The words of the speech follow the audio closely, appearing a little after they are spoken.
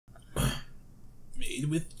made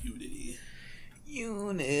with Unity.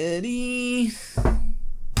 Unity.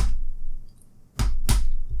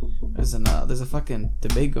 There's a fucking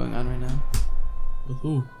debate going on right now. With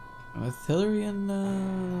who? With Hillary and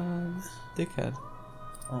Dickhead.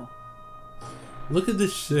 Oh. Look at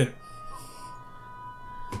this shit.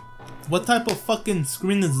 What type of fucking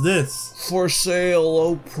screen is this? For sale,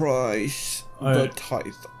 low price. All the right.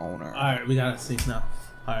 Tithe owner. Alright, we gotta sync now.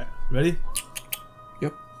 Alright, ready?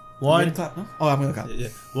 Yep. One. You gonna clap, no? Oh, I'm gonna clap. Yeah.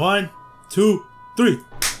 1, 2, 3.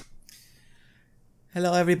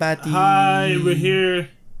 Hello, everybody. Hi, we're here.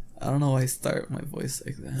 I don't know why I start my voice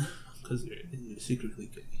like that. Because you're secretly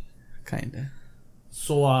gay. Kinda.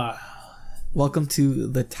 So, Welcome to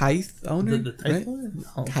the Tithe owner. the Tithe right? owner?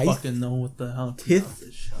 I don't Tithe? fucking know what the hell. Tithe?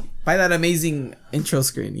 This shit. By that amazing intro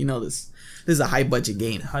screen, you know this. This is a high budget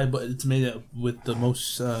game. Hi, but it's made up with the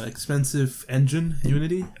most expensive engine,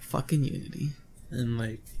 Unity. Fucking Unity. And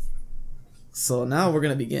like, So now we're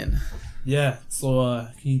gonna begin. yeah. So,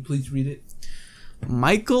 can you please read it?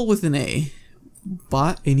 Michael with an A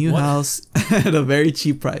bought a new What? house at a very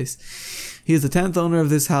cheap price. He is the 10th owner of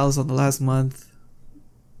this house on the last month.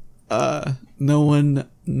 No one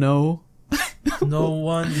know. No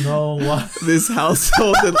one know why. This house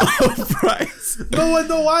sold at low price. No one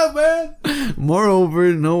know why, man.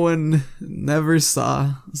 Moreover, no one never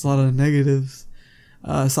saw. There's a lot of negatives.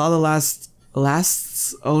 Saw the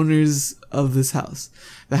last owners of this house.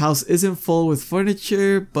 The house isn't full with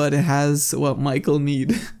furniture, but it has what Michael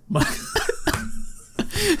need.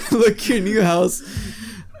 Look your new house.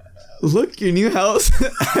 Look your new house,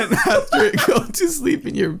 and after it, go to sleep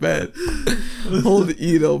in your bed. Hold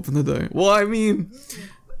E to open the door. Well, I mean,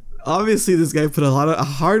 obviously this guy put a lot of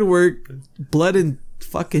hard work, blood and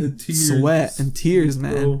fucking sweat and tears,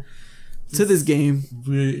 man, bro, to this game.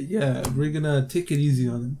 We're gonna take it easy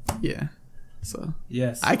on him. Yeah. So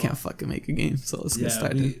Yes. I can't fucking make a game, so let's get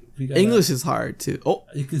started. We gotta, English is hard too. Oh,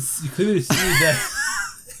 you clearly see that.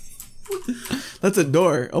 that's a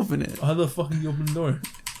door. Open it. How the fuck can you open the door?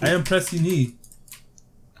 I am pressing E.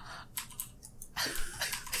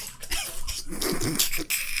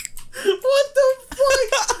 What the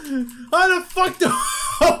fuck? How the fuck do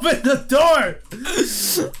I open the door?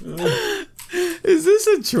 Is this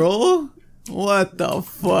a troll? What the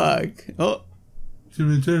fuck? Oh, To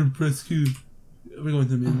return, press Q. We're going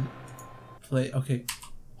to menu. Play. Okay.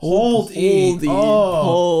 Hold E. hold E. Oh.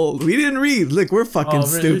 Hold. We didn't read. Look, we're fucking We're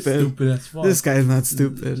stupid. stupid as fuck. This guy's not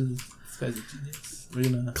stupid. This guy's a genius. We're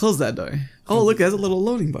gonna. Close that door. Oh, look, it has a little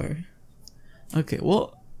loading bar. Okay,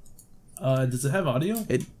 well, Does it have audio?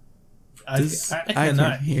 it. I I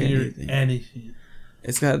cannot can't hear hear anything. anything.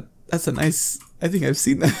 It's got. That's a nice. I think I've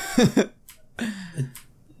seen that.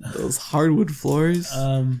 Those hardwood floors.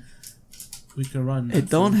 We can run. It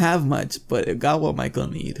don't have much, but it got what Michael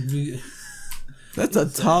need. That's a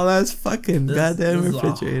tall ass fucking goddamn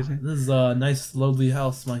refrigerator. This is a nice, lovely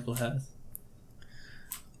house Michael has.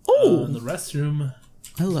 Oh, The restroom,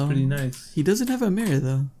 hello. pretty nice. He doesn't have a mirror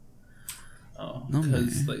though. Oh, No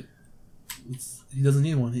because like, he doesn't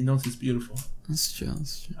need one. He knows he's beautiful. That's true.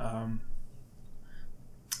 That's true.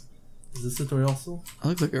 Is this the door also? It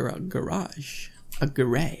looks like a garage. A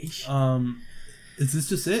garage. Is this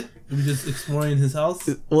just it? Are we just exploring his house?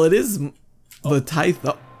 Well, it is the Tithe.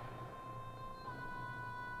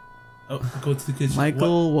 Oh, go to the kitchen.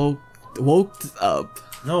 Michael woke up.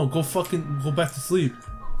 No, go back to sleep.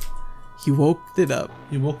 He woke it up.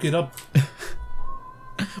 He woke it up.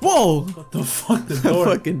 Whoa! What the fuck? The The door.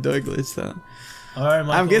 fucking door glitched out. Alright,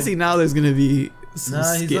 Michael. I'm guessing now there's gonna be some Nah,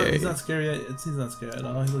 scary. he's not scary. He's not scary at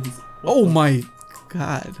all. What Oh the- my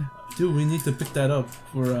god. Dude, we need to pick that up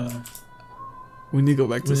for We need to go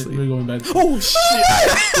back to we're sleep. going back. Oh shit!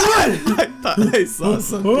 I thought I saw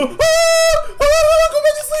something. Go back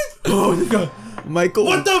to sleep. Oh my god. Michael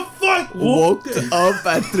What the fuck? woke up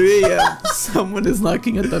at 3 a.m. Someone is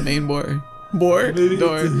knocking at the main door. Maybe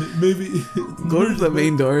Door. Maybe. Go to the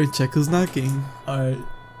main door, check who's knocking. Alright.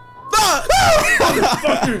 Ah!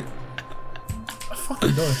 Fucker. A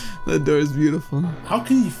fucking door. The door is beautiful. How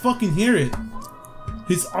can you fucking hear it?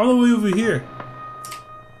 He's all the way over here.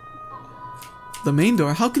 The main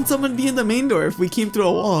door? How can someone be in the main door if we came through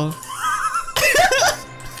a wall? Where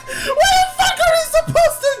the fuck are we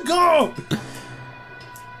supposed to go?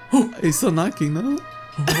 He's still knocking, no?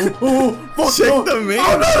 Fuck Check no. the main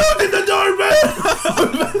Oh no, open the door, man!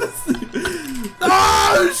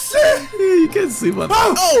 Oh shit! You can't sleep on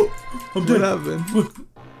that. Oh! I'm What dead. happened?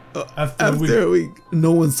 After A week.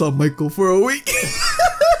 No one saw Michael for a week.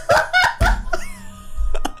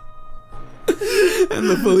 And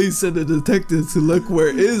the police sent a detective to look where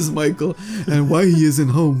is Michael and why he isn't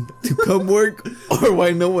home to come work or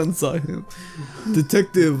why no one saw him.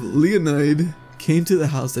 Detective Leonid came to the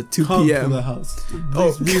house at 2 Come p.m. to the house.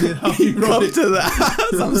 Oh, Please read it how he wrote come it. to the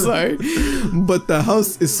house. I'm sorry, but the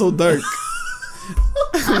house is so dark.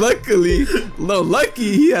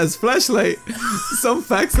 Lucky he has flashlight. Some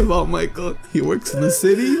facts about Michael: he works in the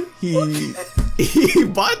city. He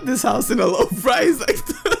bought this house in a low price, like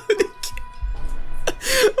the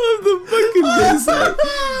fucking base.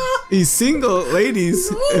 He's single,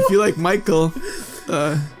 ladies. If you like Michael,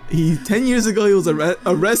 10 years ago he was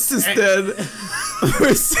arrested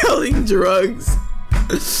for selling drugs.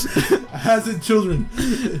 Hasn't children.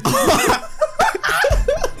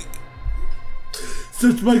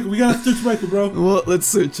 Search Michael. We gotta search Michael, bro. Well, let's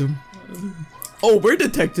search him. Oh, we're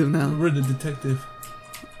detective now. We're the detective.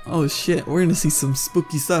 Oh shit, we're gonna see some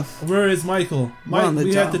spooky stuff. Where is Michael?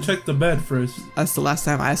 We have to check the bed first. That's the last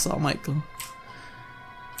time I saw Michael.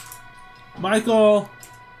 Michael!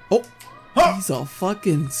 Oh! Huh. He's a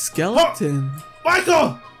fucking skeleton. Huh.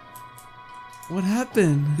 Michael! What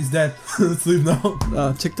happened? He's dead. Let's leave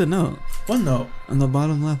now. Check the note. What note? On the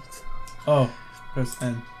bottom left. Oh, press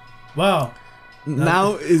N. Wow.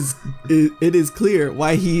 Now it is clear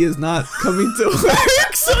why he is not coming to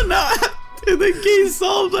work. So now after the case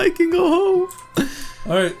solved, I can go home.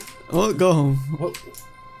 Alright. Well, go home. What?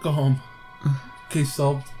 Go home. Case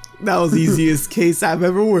solved. That was the easiest case I've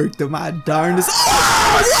ever worked in my darndest.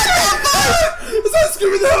 Oh, is that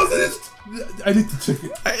screaming the house? I need to check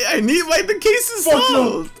it. I need like the case is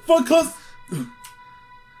solved. Fuck us.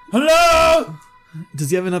 Hello? Does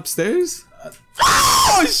he have an upstairs?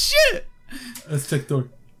 Oh shit! Let's check door.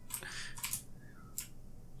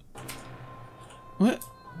 What?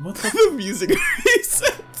 What the, The music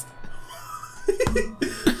reset.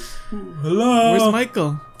 Hello? Where's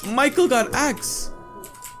Michael? Michael got axe.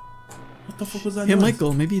 What the fuck was that? Hey noise?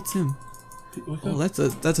 Michael, maybe it's him. Oh, that's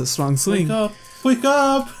a strong swing. Wake up! Wake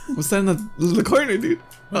up! What's that in the corner, dude?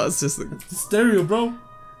 Oh, it's just the stereo, bro.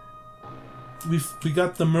 We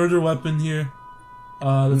got the murder weapon here.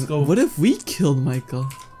 Let's go. What if we killed Michael?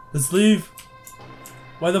 Let's leave.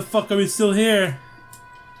 Why the fuck are we still here?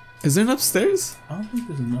 Is there an upstairs? I don't think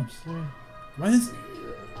there's an upstairs. Why is?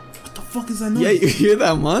 What the fuck is that noise? Yeah, you hear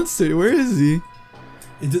that monster? Where is he?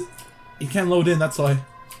 He can't load in. That's why.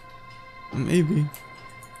 Maybe.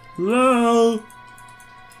 Hello.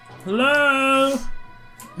 Hello.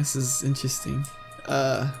 This is interesting.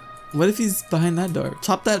 What if he's behind that door?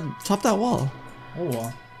 Chop that wall. Oh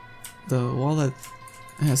wall. The wall that.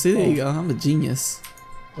 Yeah, see, there you go. I'm a genius.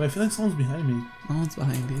 Wait, I feel like someone's behind me. No one's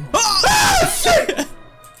behind you. Oh shit!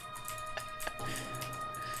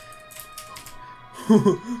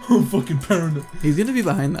 I'm fucking paranoid. He's gonna be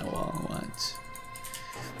behind that wall. Watch.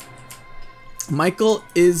 Michael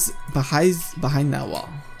is behind that wall.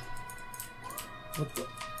 What the?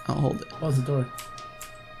 I'll hold it. Oh, the door.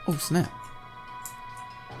 Oh snap!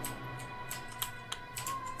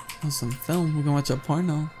 Oh, some film. We're gonna watch a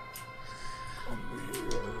porno.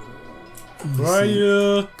 Where are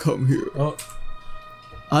you? Come here. Oh.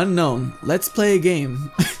 Unknown. Let's play a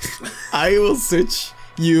game. I will search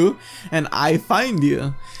you and I find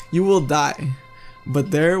you. You will die. But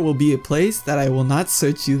there will be a place that I will not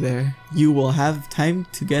search you there. You will have time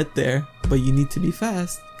to get there, but you need to be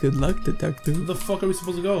fast. Good luck, detective. Where the fuck are we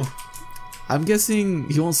supposed to go? I'm guessing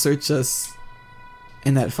he won't search us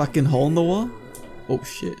in that fucking hole in the wall. Oh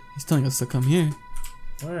shit. He's telling us to come here.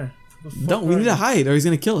 Where? The fuck Don't, we need to hide or he's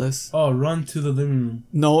gonna kill us. Oh, run to the living room.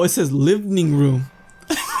 No, it says living room.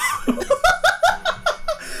 I'm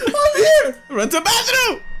here! Run to the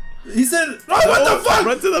bathroom! He said, oh, what the fuck?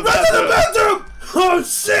 Run to the Run to the bathroom! Oh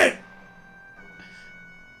shit!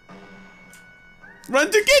 Run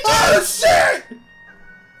to kitchen! Oh shit!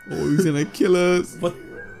 Oh, he's gonna kill us. What?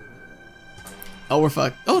 Oh, we're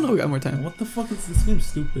fucked. Oh no, we got more time. What the fuck is this game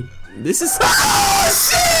stupid? This is. Oh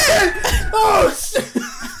shit! Oh shit!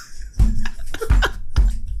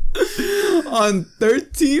 On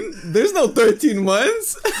 13? There's no 13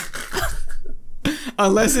 months.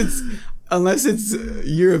 unless it's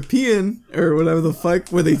European or whatever the fuck,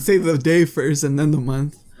 where they say the day first and then the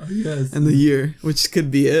month. Oh, yes. And the year, which could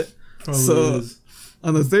be it. Probably so is.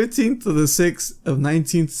 On the 13th of the 6th of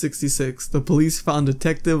 1966, the police found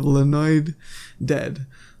Detective Lenoid dead.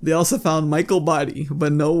 They also found Michael's body,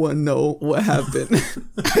 but no one know what happened.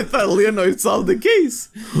 I thought Leonid solved the case.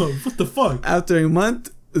 What the fuck? After a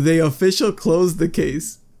month, the official closed the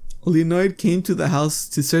case. Leonid came to the house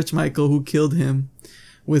to search Michael, who killed him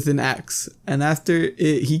with an axe. And after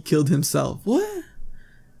it, he killed himself. What?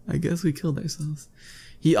 I guess we killed ourselves.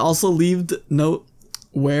 He also left note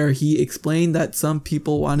where he explained that some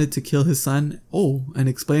people wanted to kill his son. Oh, and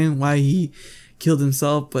explained why he killed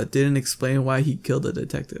himself, but didn't explain why he killed the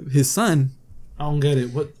detective. His son. I don't get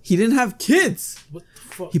it. What? He didn't have kids. What the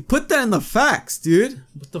fuck? He put that in the facts, dude.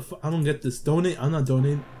 What the fuck? I don't get this. Donate? I'm not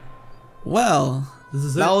donating. Well, This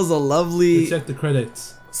is that it. was a lovely. Let's check the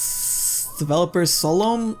credits. Developer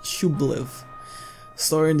Solom Shublev.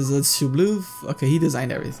 Story and design Shublev. Okay, he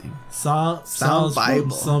designed everything. Sounds Bible.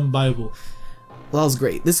 Some Bible. Well, that was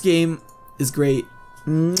great. This game is great.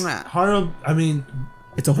 Mwah. Horror. I mean,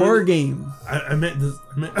 It's a horror game. I meant this.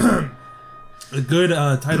 I meant a good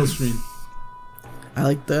title screen. I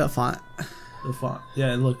like the font. The font.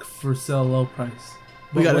 Yeah, look, for sale, low price.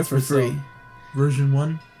 We got it What's for free. sale? Version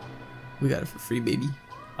 1. We got it for free, baby.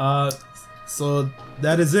 So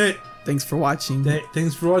that is it. Thanks for watching.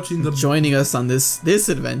 Thanks for watching. Joining us on this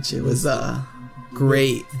adventure. It was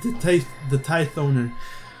great. The Tithe owner.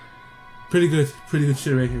 Pretty good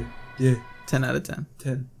shit right here. Yeah. 10 out of 10.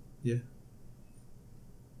 10. Yeah.